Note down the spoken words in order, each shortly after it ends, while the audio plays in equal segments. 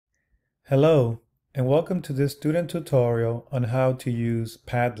Hello, and welcome to this student tutorial on how to use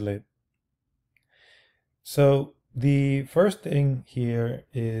Padlet. So the first thing here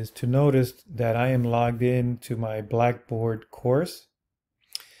is to notice that I am logged in to my Blackboard course,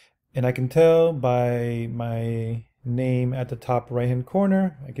 and I can tell by my name at the top right hand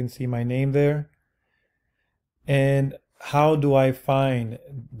corner. I can see my name there. And how do I find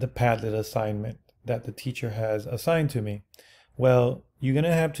the Padlet assignment that the teacher has assigned to me? Well, you're going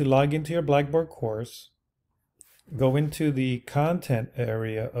to have to log into your Blackboard course, go into the content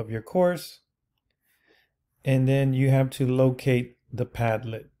area of your course, and then you have to locate the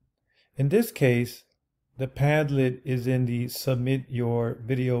Padlet. In this case, the Padlet is in the Submit Your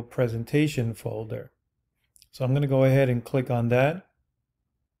Video Presentation folder. So I'm going to go ahead and click on that.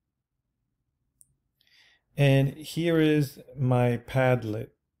 And here is my Padlet,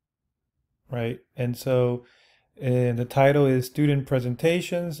 right? And so the title is Student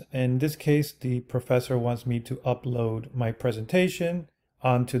Presentations. In this case, the professor wants me to upload my presentation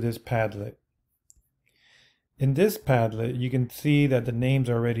onto this Padlet. In this Padlet, you can see that the names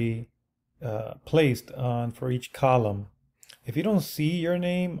are already placed on for each column. If you don't see your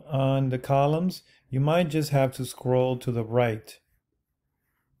name on the columns, you might just have to scroll to the right.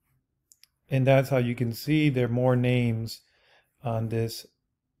 And that's how you can see there are more names on this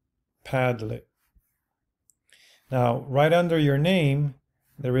Padlet. Now, right under your name,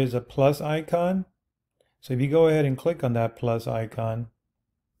 there is a plus icon. So if you go ahead and click on that plus icon,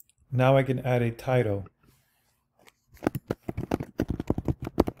 now I can add a title.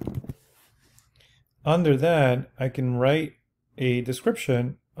 Under that, I can write a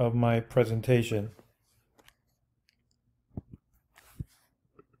description of my presentation.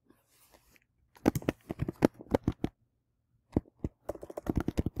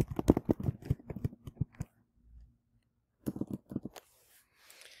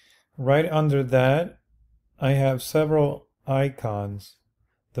 Right under that, I have several icons.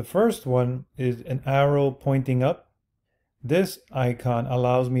 The first one is an arrow pointing up. This icon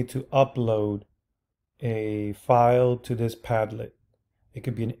allows me to upload a file to this Padlet. It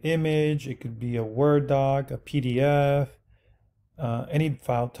could be an image, it could be a Word doc, a PDF, any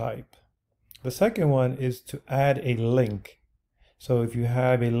file type. The second one is to add a link. So if you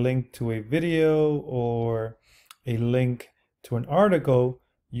have a link to a video or a link to an article,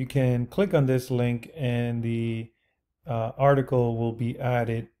 you can click on this link and the article will be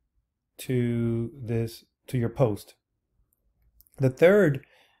added to your post. The third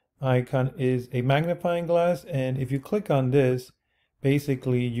icon is a magnifying glass, and if you click on this,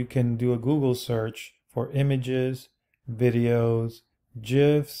 basically you can do a Google search for images, videos,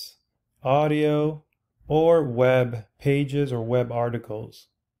 GIFs, audio, or web pages or web articles.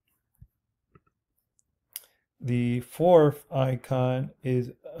 The fourth icon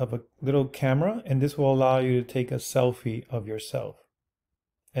is of a little camera, and this will allow you to take a selfie of yourself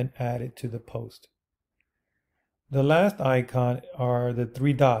and add it to the post. The last icon are the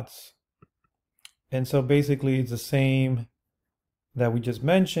three dots. And so basically it's the same that we just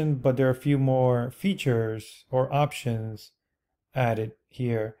mentioned, but there are a few more features or options added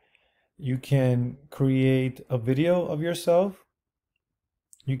here. You can create a video of yourself.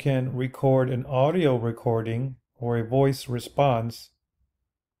 You can record an audio recording or a voice response.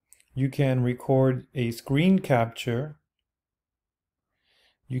 You can record a screen capture.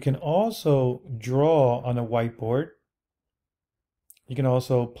 You can also draw on a whiteboard. You can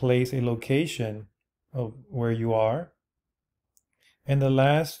also place a location of where you are. And the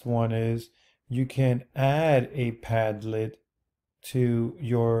last one is you can add a Padlet to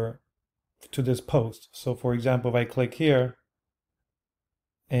this post. So for example, if I click here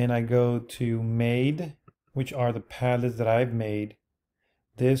and I go to made, which are the Padlets that I've made,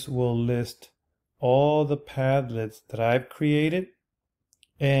 this will list all the Padlets that I've created.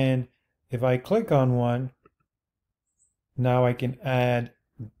 And if I click on one, now I can add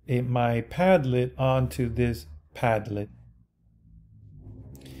my Padlet onto this Padlet.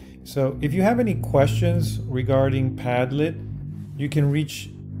 So if you have any questions regarding Padlet, you can reach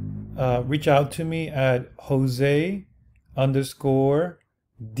out to me at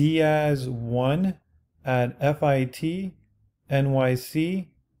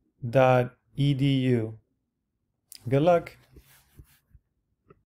Jose_Diaz1@fitnyc.edu. Good luck.